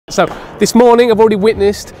So this morning I've already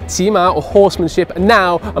witnessed 骑马 or horsemanship, and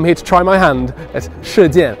now I'm here to try my hand at 射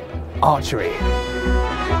箭 archery.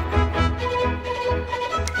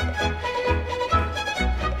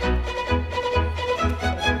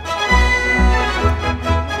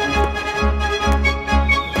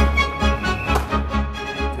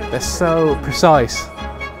 They're so precise.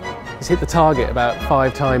 He's hit the target about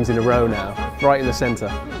 5 times in a row now, right in the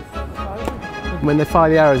centre. When they fire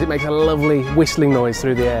the arrows, it makes a lovely whistling noise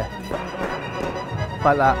through the air.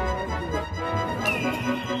 Like that.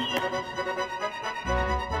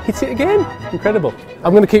 Hit it again! Incredible.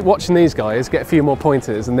 I'm going to keep watching these guys, get a few more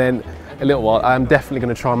pointers, and then in a little while I'm definitely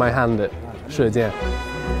going to try my hand at 射箭.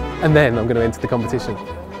 And then I'm going to enter the competition.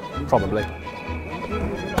 Probably.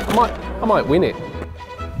 I might win it.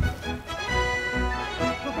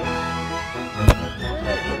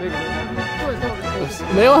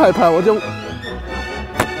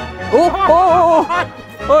 Oh,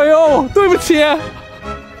 对不起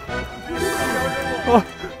哦，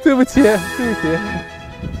对不起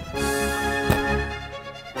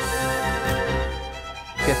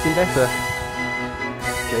Getting better.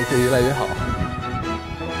 这次越来越好。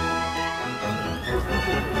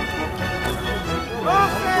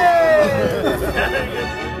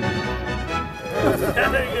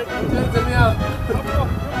怎么样？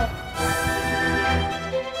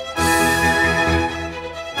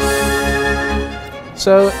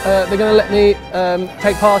 So they're going to let me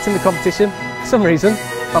take part in the competition. For some reason,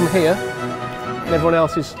 I'm here, and everyone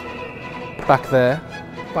else is back there.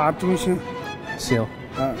 把中心。行。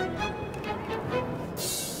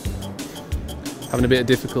Having a bit of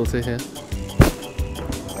difficulty here.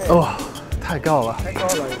 Oh, 太高了。太高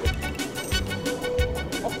了。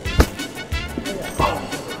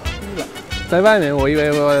在外面我以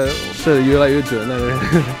为我射得越来越准，但是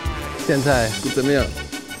现在不怎么样。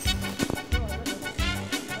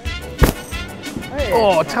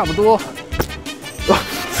 哦，差不多。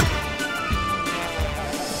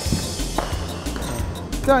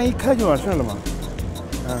这样一开就完事了嘛。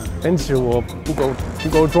但是我不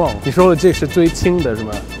够壮。你说的这是最轻的是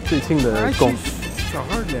吗？最轻的弓。小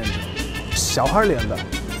孩练的。小孩练的。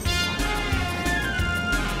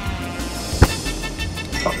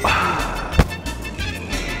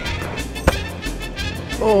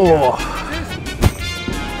哦。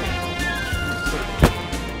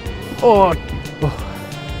哦。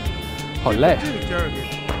 好累。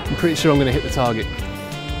I'm pretty sure I'm going to hit the target.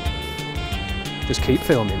 Just keep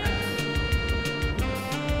filming.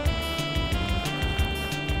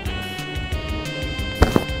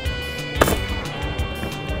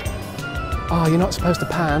 Oh, you're not supposed to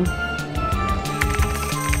pan.